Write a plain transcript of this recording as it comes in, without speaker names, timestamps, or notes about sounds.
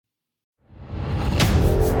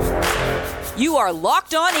You are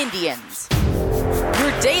Locked On Indians,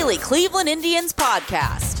 your daily Cleveland Indians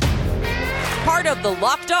podcast. Part of the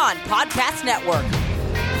Locked On Podcast Network,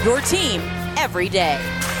 your team every day.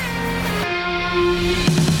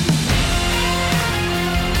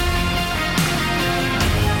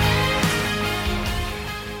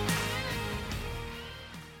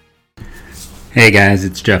 Hey guys,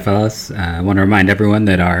 it's Jeff Ellis. I want to remind everyone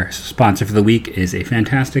that our sponsor for the week is a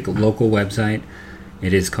fantastic local website.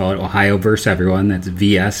 It is called Ohio Verse Everyone. That's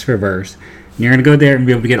VS for Verse. And you're going to go there and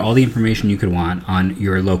be able to get all the information you could want on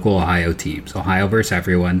your local Ohio teams.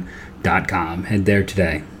 OhioVerseEveryone.com. Head there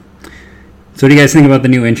today. So what do you guys think about the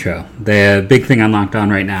new intro? The big thing on Locked On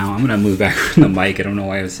right now, I'm going to move back from the mic. I don't know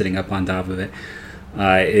why I was sitting up on top of it.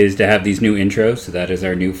 Is to have these new intros. So that is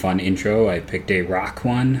our new fun intro. I picked a rock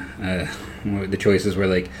one. The choices were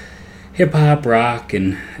like hip-hop, rock,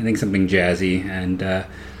 and I think something jazzy. And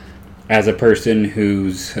as a person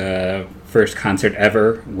whose first concert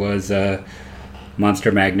ever was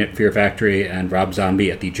Monster Magnet, Fear Factory, and Rob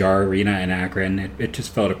Zombie at the Jar Arena in Akron, it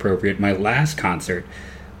just felt appropriate. My last concert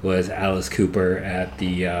was Alice Cooper at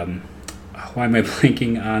the... why am I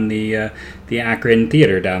blanking on the Akron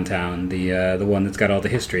Theater downtown, the one that's got all the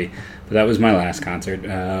history? But that was my last concert.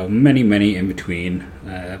 Many in between,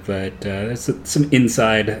 but that's some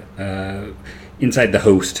inside the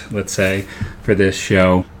host, let's say, for this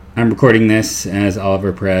show. I'm recording this as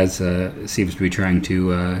Oliver Perez seems to be trying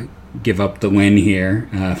to give up the win here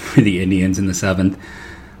for the Indians in the 7th.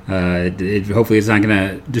 Hopefully it's not going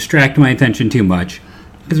to distract my attention too much.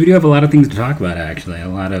 Because we do have a lot of things to talk about, actually. A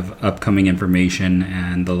lot of upcoming information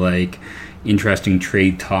and the interesting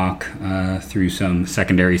trade talk through some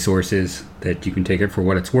secondary sources that you can take it for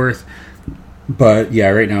what it's worth. But yeah,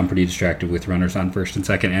 right now I'm pretty distracted with runners on first and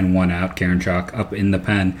second and one out. Karinchak up in the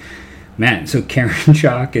pen. Man, so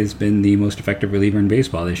Karinchak has been the most effective reliever in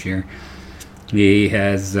baseball this year. He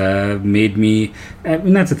has made me...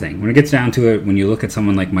 and that's the thing. When it gets down to it, when you look at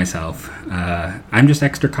someone like myself, I'm just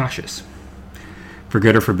extra cautious. For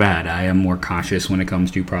good or for bad, I am more cautious when it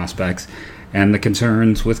comes to prospects. And the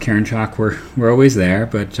concerns with Karinchak were always there,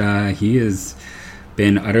 but he has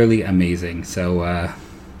been utterly amazing. So,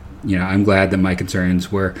 I'm glad that my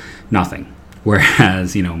concerns were nothing.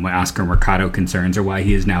 Whereas, my Oscar Mercado concerns are why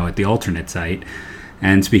he is now at the alternate site.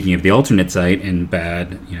 And speaking of the alternate site and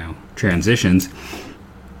bad, transitions,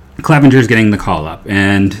 Clevenger's getting the call up.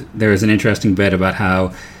 And there was an interesting bit about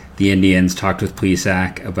how the Indians talked with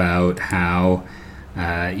Plesac about how...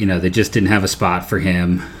 they just didn't have a spot for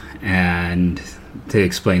him, and to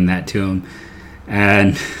explain that to him.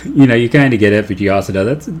 And, you kind of get it, but you also know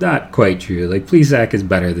that's not quite true. Plesac is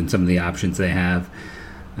better than some of the options they have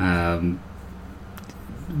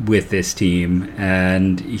with this team,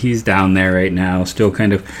 and he's down there right now, still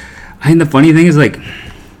kind of... the funny thing is,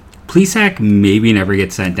 Plesac maybe never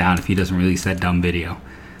gets sent down if he doesn't release that dumb video.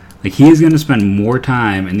 He is going to spend more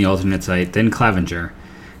time in the alternate site than Clevenger.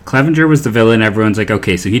 Clevenger was the villain. Everyone's like,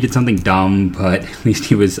 okay, so he did something dumb, but at least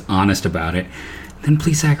he was honest about it. Then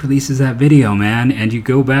Plesac releases that video, man, and you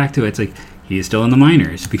go back to it. It's like, he is still in the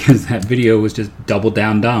minors because that video was just double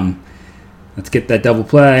down dumb. Let's get that double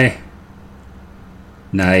play.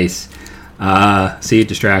 Nice. See,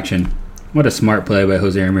 distraction. What a smart play by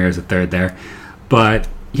Jose Ramirez III there. But,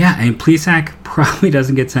 yeah, Plesac probably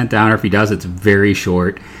doesn't get sent down, or if he does, it's very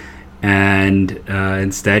short. And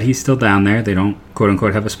instead, he's still down there. They don't,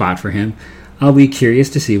 quote-unquote, have a spot for him. I'll be curious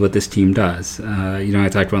to see what this team does. I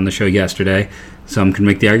talked about on the show yesterday. Some can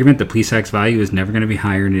make the argument that Plesac's value is never going to be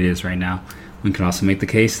higher than it is right now. One can also make the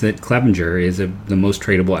case that Clevenger is the most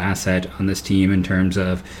tradable asset on this team in terms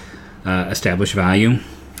of established value,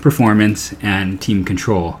 performance, and team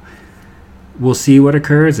control. We'll see what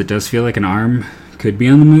occurs. It does feel like an arm could be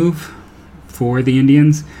on the move for the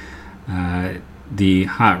Indians. The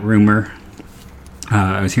hot rumor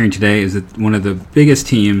I was hearing today is that one of the biggest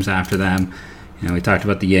teams after them, we talked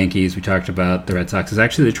about the Yankees, we talked about the Red Sox, is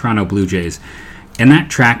actually the Toronto Blue Jays. And that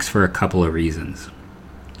tracks for a couple of reasons.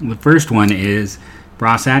 The first one is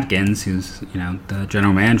Ross Atkins, who's the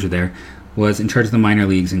general manager there, was in charge of the minor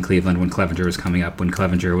leagues in Cleveland when Clevenger was coming up, when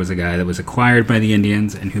Clevenger was a guy that was acquired by the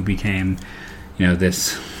Indians and who became,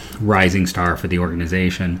 this rising star for the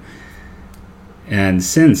organization. And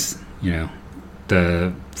since,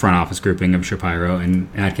 the front office grouping of Shapiro and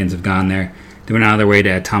Atkins have gone there, they went out of their way to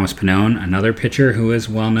add Thomas Pannone, another pitcher who is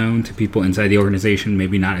well known to people inside the organization,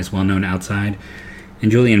 maybe not as well known outside.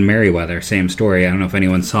 And Julian Merriweather, same story. I don't know if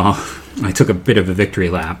anyone saw, I took a bit of a victory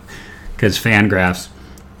lap because Fangraphs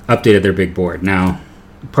updated their big board. Now,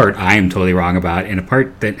 part I am totally wrong about, and a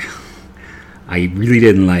part that I really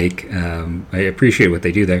didn't like, I appreciate what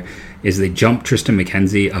they do there, is they jump Tristan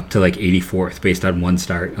McKenzie up to like 84th based on one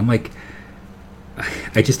start. I'm like,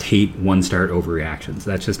 I just hate one start overreactions.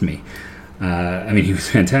 That's just me. I mean, he was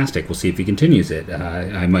fantastic. We'll see if he continues it.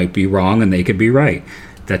 I might be wrong and they could be right.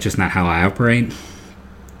 That's just not how I operate.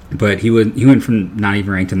 But he went from not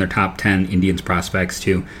even ranked in their top 10 Indians prospects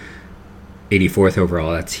to 84th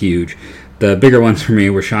overall. That's huge. The bigger ones for me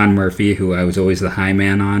were Sean Murphy, who I was always the high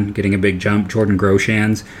man on, getting a big jump. Jordan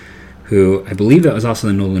Groshans, who I believe that was also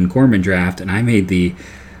the Nolan Gorman draft, and I made the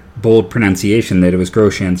bold pronunciation that it was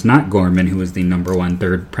Groshans, not Gorman, who was the number one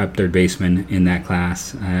prep third baseman in that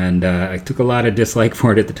class. And I took a lot of dislike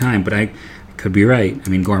for it at the time, but I could be right. I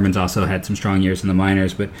mean, Gorman's also had some strong years in the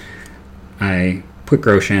minors, but I put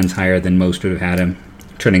Groshans higher than most would have had him,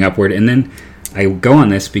 trending upward. And then I go on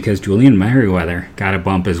this because Julian Merryweather got a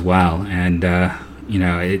bump as well. And,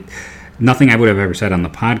 nothing I would have ever said on the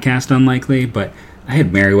podcast, unlikely, but I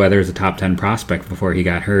had Merryweather as a top 10 prospect before he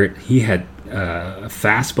got hurt. He had a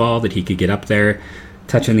fastball that he could get up there,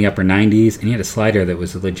 touching the upper 90s, and he had a slider that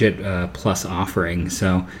was a legit plus offering.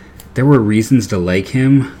 So there were reasons to like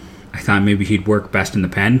him. I thought maybe he'd work best in the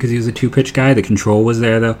pen because he was a two-pitch guy. The control was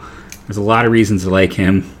there, though. There's a lot of reasons to like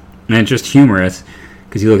him. And it's just humorous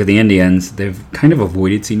because you look at the Indians, they've kind of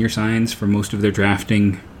avoided senior signs for most of their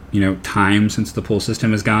drafting, time since the pull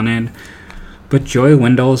system has gone in. But Joey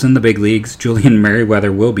Wendell's in the big leagues. Julian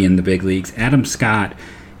Merryweather will be in the big leagues. Adam Scott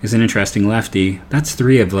is an interesting lefty. That's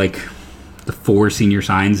 3 of the 4 senior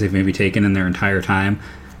signs they've maybe taken in their entire time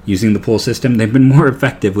using the pull system. They've been more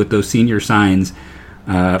effective with those senior signs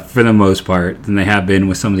for the most part than they have been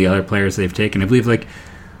with some of the other players they've taken. I believe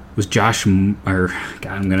was I'm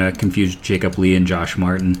going to confuse Jacob Lee and Josh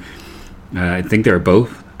Martin. I think they were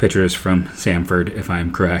both pitchers from Samford, if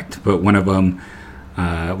I'm correct. But one of them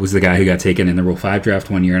was the guy who got taken in the Rule 5 draft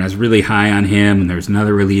one year, and I was really high on him, and there was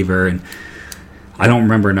another reliever, and I don't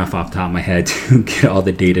remember enough off the top of my head to get all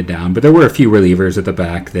the data down. But there were a few relievers at the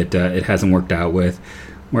back that it hasn't worked out with,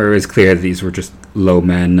 where it was clear that these were just low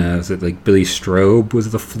men. Was it Billy Strobe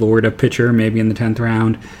was the Florida pitcher, maybe in the 10th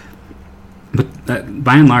round? But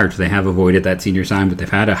by and large, they have avoided that senior sign, but they've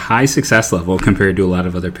had a high success level compared to a lot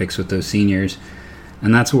of other picks with those seniors.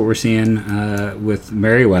 And that's what we're seeing with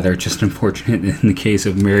Merryweather. Just unfortunate in the case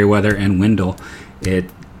of Merryweather and Wendell. They're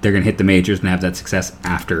going to hit the majors and have that success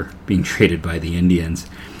after being traded by the Indians.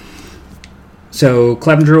 So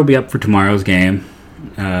Clevenger will be up for tomorrow's game.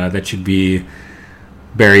 That should be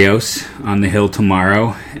Barrios on the hill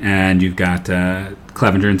tomorrow. And you've got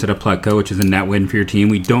Clevenger instead of Plutko, which is a net win for your team.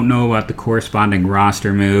 We don't know about the corresponding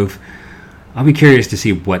roster move. I'll be curious to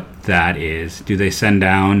see what that is. Do they send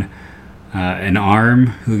down an arm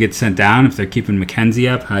who gets sent down if they're keeping McKenzie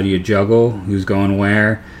up? How do you juggle? Who's going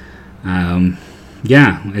where?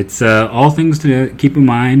 It's all things to keep in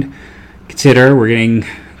mind. Consider we're getting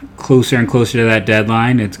closer and closer to that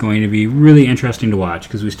deadline. It's going to be really interesting to watch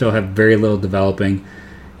because we still have very little developing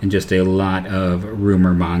and just a lot of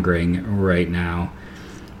rumor mongering right now.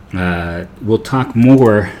 We'll talk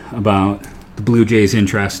more about the Blue Jays'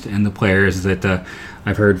 interest and the players that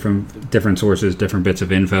I've heard from different sources, different bits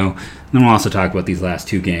of info. And then we'll also talk about these last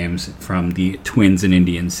 2 games from the Twins and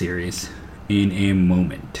Indians series in a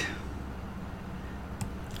moment.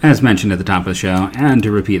 As mentioned at the top of the show, and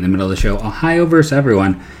to repeat in the middle of the show, Ohio vs.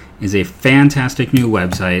 Everyone is a fantastic new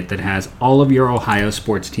website that has all of your Ohio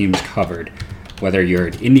sports teams covered. Whether you're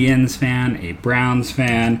an Indians fan, a Browns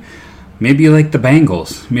fan, maybe you like the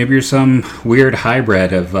Bengals. Maybe you're some weird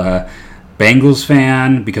hybrid of Bengals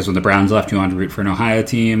fan, because when the Browns left you wanted to root for an Ohio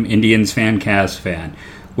team, Indians fan, Cavs fan.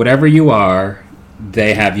 Whatever you are,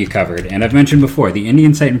 they have you covered. And I've mentioned before, the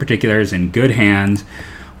Indian site in particular is in good hands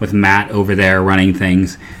with Matt over there running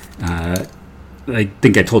things. I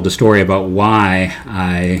think I told the story about why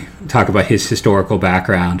I talk about his historical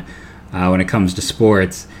background when it comes to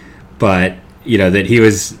sports, but that he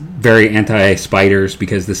was very anti-Spiders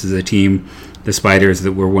because this is a team, the Spiders,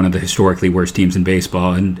 that were one of the historically worst teams in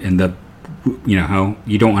baseball, and the how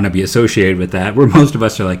you don't want to be associated with that, where most of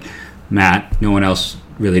us are like, Matt, no one else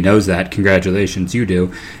really knows that, congratulations, you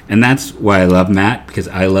do. And that's why I love Matt, because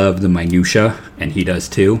I love the minutia, and he does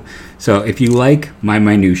too. So if you like my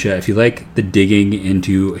minutia, if you like the digging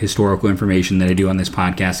into historical information that I do on this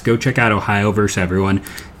podcast, go check out Ohio vs. Everyone.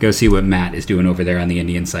 Go see what Matt is doing over there on the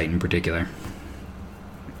Indian site in particular.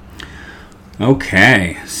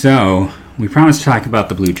 Okay, so we promised to talk about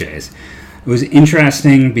the Blue Jays. It was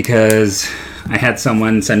interesting because I had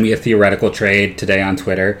someone send me a theoretical trade today on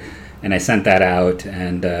Twitter, and I sent that out,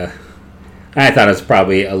 and I thought it was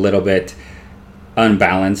probably a little bit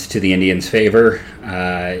unbalanced to the Indians' favor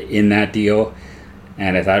in that deal.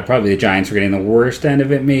 And I thought probably the Giants were getting the worst end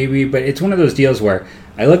of it, maybe. But it's one of those deals where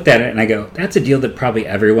I looked at it and I go, that's a deal that probably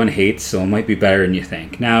everyone hates, so it might be better than you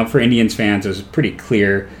think. Now, for Indians fans, it was a pretty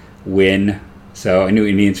clear win, so I knew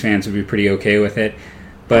Indians fans would be pretty okay with it.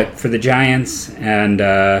 But for the Giants and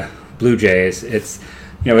Blue Jays, it's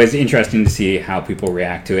interesting to see how people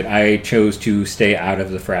react to it. I chose to stay out of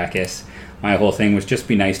the fracas. My whole thing was just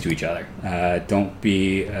be nice to each other. Don't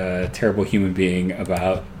be a terrible human being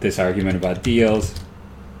about this argument about deals.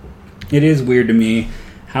 It is weird to me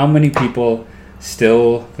how many people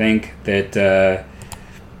still think that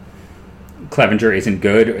Clevinger isn't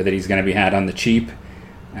good or that he's going to be had on the cheap.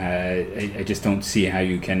 I just don't see how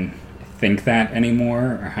you can think that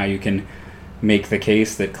anymore, or how you can make the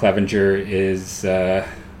case that Clevinger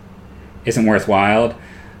isn't worthwhile.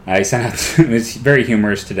 I sent out, it was very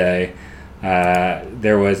humorous today.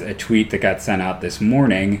 There was a tweet that got sent out this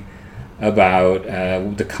morning about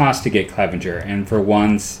the cost to get Clevinger, and for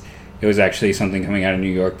once it was actually something coming out of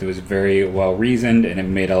New York that was very well reasoned, and it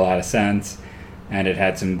made a lot of sense, and it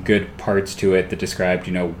had some good parts to it that described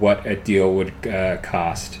what a deal would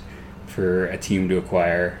cost for a team to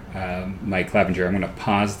acquire Mike Clevinger. I'm going to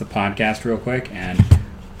pause the podcast real quick, and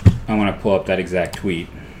I want to pull up that exact tweet.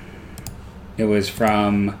 It was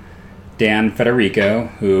from Dan Federico,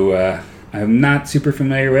 who I'm not super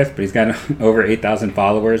familiar with, but he's got over 8,000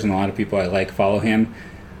 followers, and a lot of people I like follow him.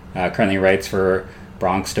 Currently writes for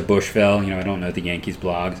Bronx to Bushville. I don't know the Yankees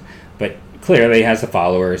blogs, but clearly has the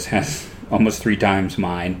followers, has almost 3 times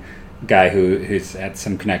mine. Guy who's had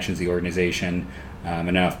some connections to the organization, and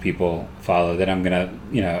enough people follow that I'm going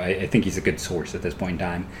to, I think he's a good source at this point in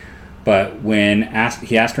time. But when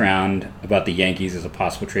he asked around about the Yankees as a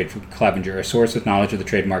possible trade for Clevinger, a source with knowledge of the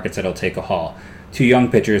trade market said he'll take a haul. 2 young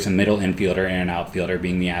pitchers, a middle infielder, and an outfielder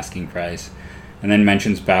being the asking price. And then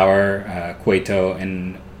mentions Bauer, Cueto,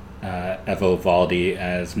 and Eovaldi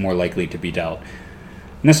as more likely to be dealt.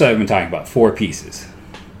 And this is what I've been talking about, 4 pieces.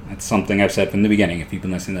 That's something I've said from the beginning, if you've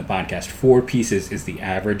been listening to the podcast. 4 pieces is the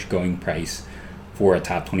average going price for a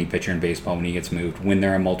top 20 pitcher in baseball when he gets moved, when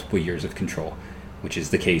there are multiple years of control, which is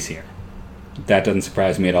the case here. That doesn't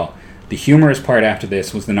surprise me at all. The humorous part after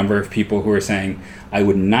this was the number of people who were saying, I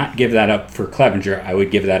would not give that up for Clevinger, I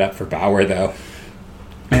would give that up for Bauer, though.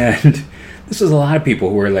 And this was a lot of people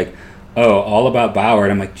who were like, oh, all about Bauer.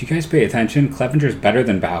 And I'm like, do you guys pay attention? Clevinger's better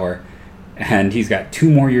than Bauer, and he's got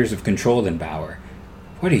 2 more years of control than Bauer.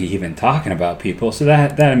 What are you even talking about, people? So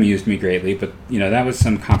that amused me greatly, but that was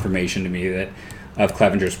some confirmation to me that of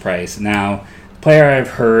Clevinger's price. Now, the player I've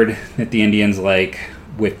heard that the Indians like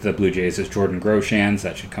with the Blue Jays is Jordan Groshans.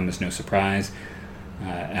 That should come as no surprise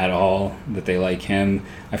at all that they like him.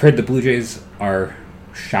 I've heard the Blue Jays are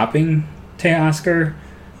shopping Teoscar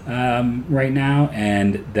right now,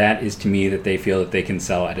 and that is to me that they feel that they can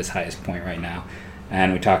sell at his highest point right now.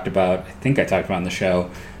 And I talked about on the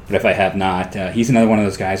show, but if I have not, he's another one of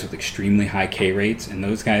those guys with extremely high K rates, and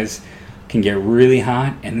those guys can get really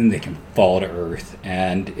hot and then they can fall to earth.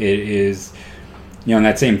 And it is, in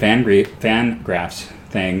that same Fangraphs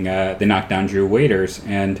thing, they knocked down Drew Waiters,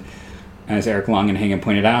 and as Eric Longenhagen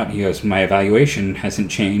pointed out, he goes, my evaluation hasn't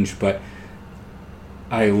changed, but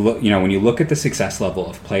when you look at the success level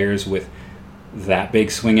of players with that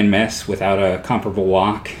big swing and miss without a comparable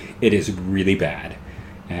walk, it is really bad.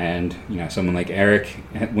 And someone like Eric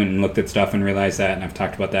went and looked at stuff and realized that, and I've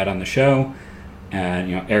talked about that on the show.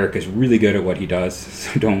 And Eric is really good at what he does,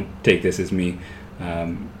 so don't take this as me.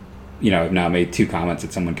 I've now made 2 comments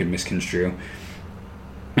that someone could misconstrue.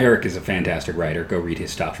 Eric is a fantastic writer. Go read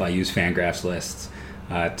his stuff. I use Fangraphs lists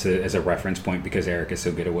as a reference point because Eric is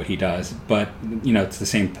so good at what he does. But, it's the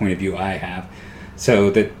same point of view I have. So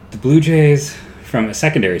the Blue Jays, from a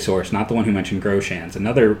secondary source, not the one who mentioned Groshans,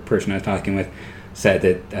 another person I was talking with said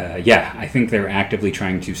that, I think they're actively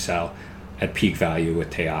trying to sell at peak value with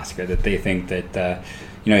Teoscar, that they think that,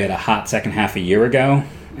 he had a hot second half a year ago,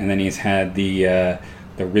 and then he's had the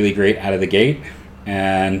really great out of the gate,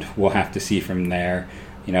 and we'll have to see from there,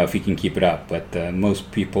 if he can keep it up. But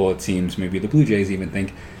most people, it seems, maybe the Blue Jays even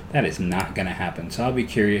think that is not going to happen. So I'll be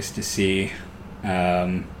curious to see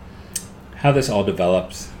how this all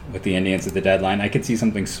develops with the Indians at the deadline. I could see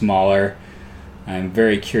something smaller. I'm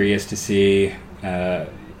very curious to see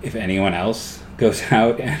if anyone else goes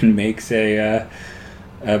out and makes a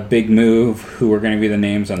big move, who are going to be the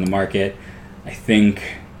names on the market.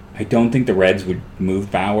 I don't think the Reds would move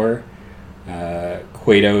Bauer.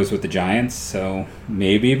 Cueto's with the Giants, so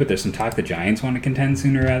maybe, but there's some talk the Giants want to contend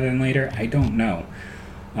sooner rather than later. I don't know.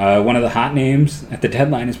 One of the hot names at the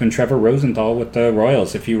deadline has been Trevor Rosenthal with the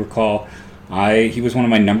Royals. If you recall, He was one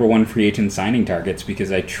of my number one free agent signing targets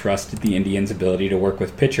because I trusted the Indians' ability to work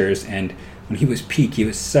with pitchers, and when he was peak, he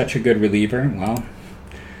was such a good reliever. Well,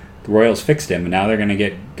 the Royals fixed him, and now they're going to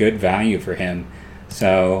get good value for him.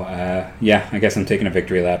 So, I guess I'm taking a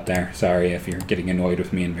victory lap there. Sorry if you're getting annoyed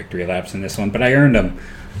with me in victory laps in this one, but I earned them.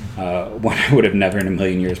 One I would have never in a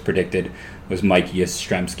million years predicted was Mike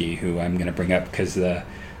Yastrzemski, who I'm going to bring up because the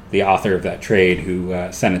author of that trade,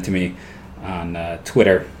 who sent it to me on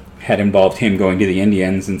Twitter, had involved him going to the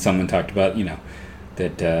Indians, and someone talked about,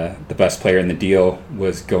 that the best player in the deal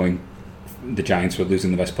was going, the Giants were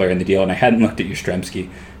losing the best player in the deal, and I hadn't looked at Yastrzemski,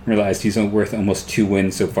 realized he's worth almost 2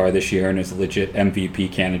 wins so far this year and is a legit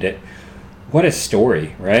MVP candidate. What a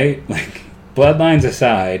story, right? Like, bloodlines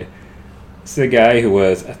aside, it's the guy who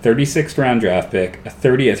was a 36th round draft pick, a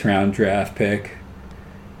 30th round draft pick,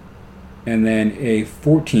 and then a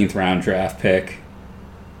 14th round draft pick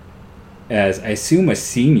as, I assume, a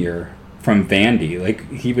senior from Vandy.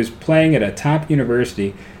 Like, he was playing at a top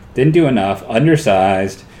university, didn't do enough,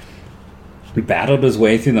 undersized, battled his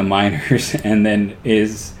way through the minors, and then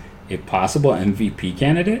is a possible MVP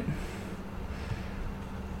candidate.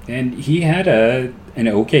 And he had an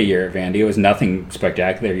okay year at Vandy. It was nothing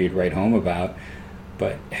spectacular you'd write home about,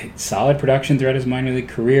 but solid production throughout his minor league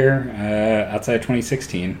career outside of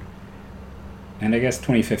 2016. And I guess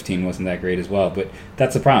 2015 wasn't that great as well, but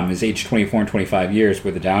that's the problem. His age 24 and 25 years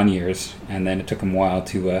were the down years, and then it took him a while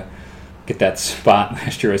to get that spot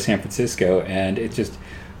last year with San Francisco, and it just...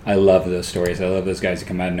 I love those stories. I love those guys who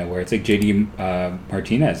come out of nowhere. It's like J.D.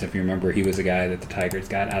 Martinez, if you remember. He was a guy that the Tigers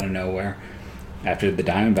got out of nowhere after the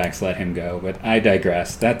Diamondbacks let him go. But I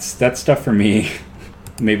digress. That's stuff for me.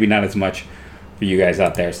 Maybe not as much for you guys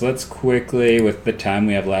out there. So let's quickly, with the time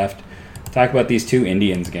we have left, talk about these two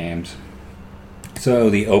Indians games. So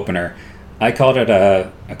the opener, I called it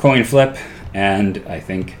a coin flip, and I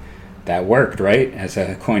think that worked, right? As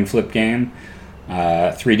a coin flip game.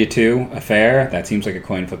 3-2 affair. That seems like a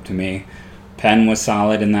coin flip to me. Penn was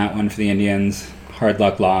solid in that one for the Indians. Hard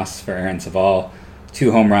luck loss for Aaron Saval.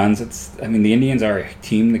 2 home runs. The Indians are a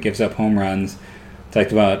team that gives up home runs.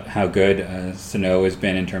 Talked about how good Sano has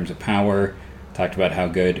been in terms of power. Talked about how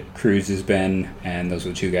good Cruz has been, and those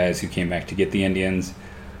were the 2 guys who came back to get the Indians.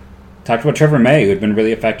 Talked about Trevor May, who had been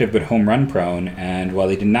really effective but home run prone, and while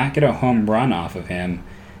they did not get a home run off of him,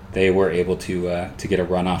 they were able to get a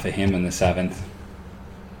run off of him in the 7th.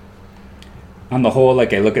 On the whole, I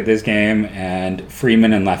look at this game, and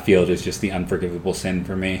Freeman in left field is just the unforgivable sin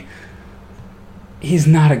for me. He's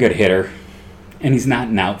not a good hitter, and he's not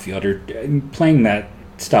an outfielder. Playing that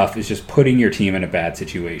stuff is just putting your team in a bad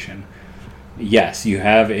situation. Yes, you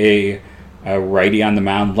have a righty on the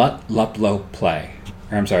mound. Let Luplow play.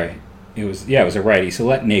 Or, I'm sorry, it was a righty, so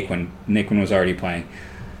let Naquin. Naquin was already playing.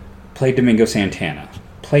 Play Domingo Santana.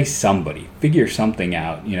 Play somebody. Figure something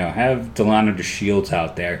out. Have Delano DeShields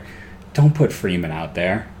out there. Don't put Freeman out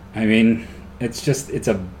there. It's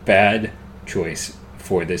a bad choice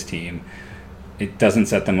for this team. It doesn't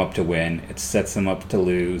set them up to win. It sets them up to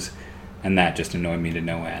lose, and that just annoyed me to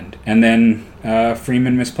no end. And then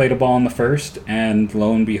Freeman misplayed a ball in the first, and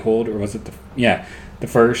lo and behold, or was it the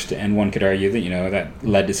first, and one could argue that, that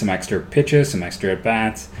led to some extra pitches, some extra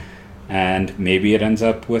at-bats, and maybe it ends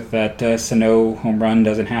up with that Sano home run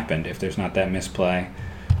doesn't happen if there's not that misplay.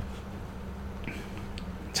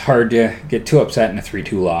 It's hard to get too upset in a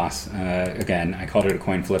 3-2 loss. Again, I called it a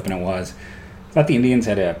coin flip, and it was. I thought the Indians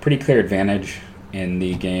had a pretty clear advantage in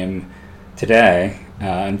the game today.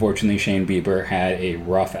 Unfortunately, Shane Bieber had a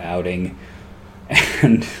rough outing,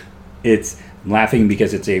 and I'm laughing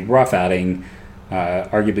because it's a rough outing,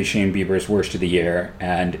 arguably Shane Bieber's worst of the year,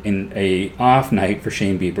 and in a off night for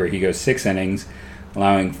Shane Bieber, he goes 6 innings,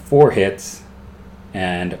 allowing 4 hits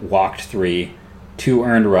and walked 3. 2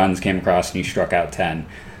 earned runs came across, and he struck out 10.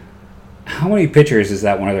 How many pitchers is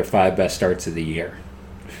that one of their 5 best starts of the year?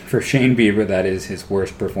 For Shane Bieber, that is his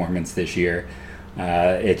worst performance this year.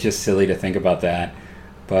 It's just silly to think about that.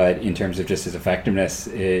 But in terms of just his effectiveness,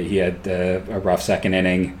 he had a rough second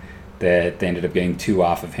inning that they ended up getting 2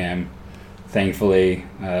 off of him. Thankfully,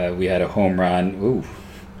 we had a home run. Ooh,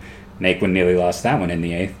 Naquin nearly lost that one in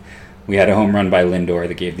the 8th. We had a home run by Lindor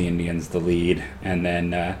that gave the Indians the lead. And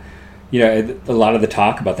then, a lot of the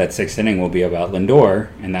talk about that 6th inning will be about Lindor,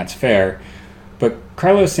 and that's fair. But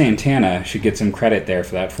Carlos Santana should get some credit there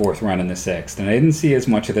for that 4th run in the 6th. And I didn't see as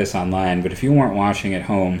much of this online, but if you weren't watching at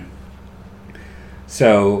home,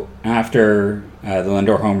 so after the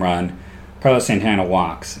Lindor home run, Carlos Santana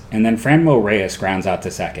walks, and then Franmil Reyes grounds out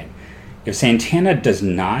to second. If Santana does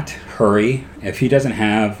not hurry, if he doesn't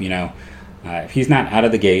have, if he's not out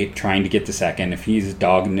of the gate trying to get to second, if he's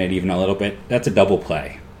dogging it even a little bit, that's a double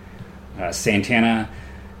play. Santana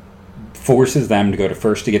forces them to go to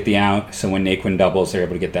first to get the out, so when Naquin doubles, they're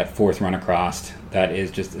able to get that fourth run across. That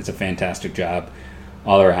is just, it's a fantastic job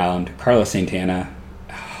all around. Carlos Santana,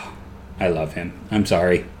 I love him. I'm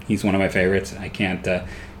sorry. He's one of my favorites. I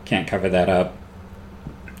can't cover that up.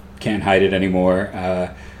 Can't hide it anymore.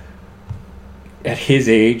 At his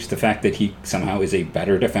age, the fact that he somehow is a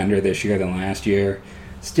better defender this year than last year,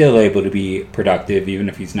 still able to be productive, even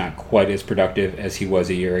if he's not quite as productive as he was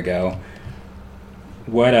a year ago.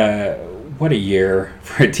 What a year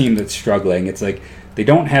for a team that's struggling. It's like they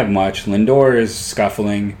don't have much. Lindor is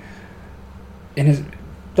scuffling.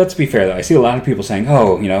 Let's be fair, though. I see a lot of people saying,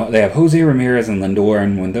 they have Jose Ramirez and Lindor,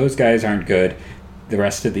 and when those guys aren't good, the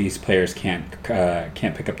rest of these players can't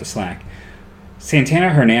pick up the slack. Santana,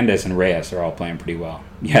 Hernandez, and Reyes are all playing pretty well.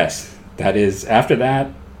 Yes, that is. After that,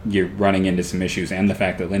 you're running into some issues, and the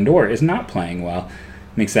fact that Lindor is not playing well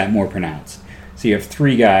makes that more pronounced. So you have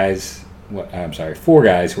four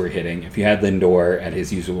guys who are hitting. If you had Lindor at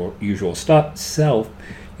his usual self,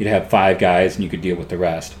 you'd have 5 guys, and you could deal with the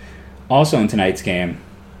rest. Also in tonight's game,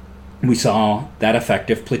 we saw that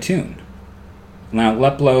effective platoon. Now,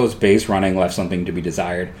 Leplo's base running left something to be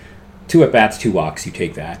desired. 2 at-bats, 2 walks, you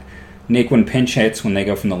take that. Naquin pinch hits when they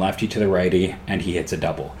go from the lefty to the righty, and he hits a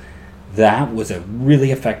double. That was a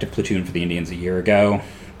really effective platoon for the Indians a year ago.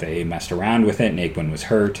 They messed around with it. Naquin was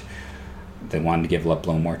hurt. They wanted to give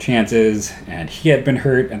Leplo more chances, and he had been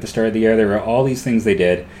hurt at the start of the year. There were all these things they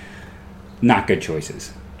did. Not good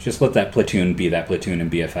choices. Just let that platoon be that platoon and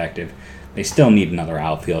be effective. They still need another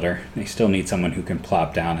outfielder. They still need someone who can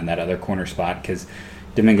plop down in that other corner spot, because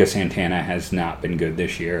Domingo Santana has not been good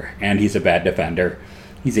this year, and he's a bad defender.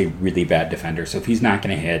 He's a really bad defender, so if he's not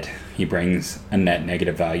going to hit, he brings a net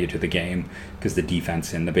negative value to the game because the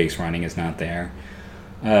defense and the base running is not there.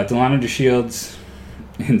 Delano DeShields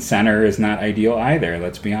in center is not ideal either,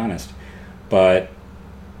 let's be honest. But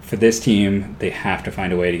for this team, they have to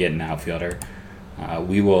find a way to get an outfielder.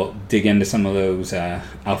 We will dig into some of those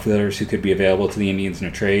outfielders who could be available to the Indians in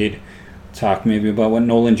a trade. Talk maybe about what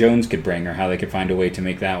Nolan Jones could bring or how they could find a way to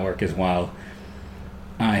make that work as well.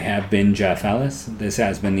 I have been Jeff Ellis. This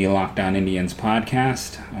has been the Locked On Indians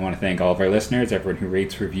podcast. I want to thank all of our listeners, everyone who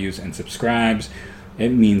rates, reviews, and subscribes. It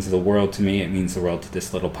means the world to me. It means the world to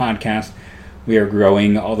this little podcast. We are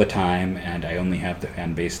growing all the time, and I only have the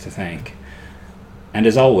fan base to thank. And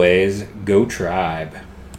as always, go Tribe.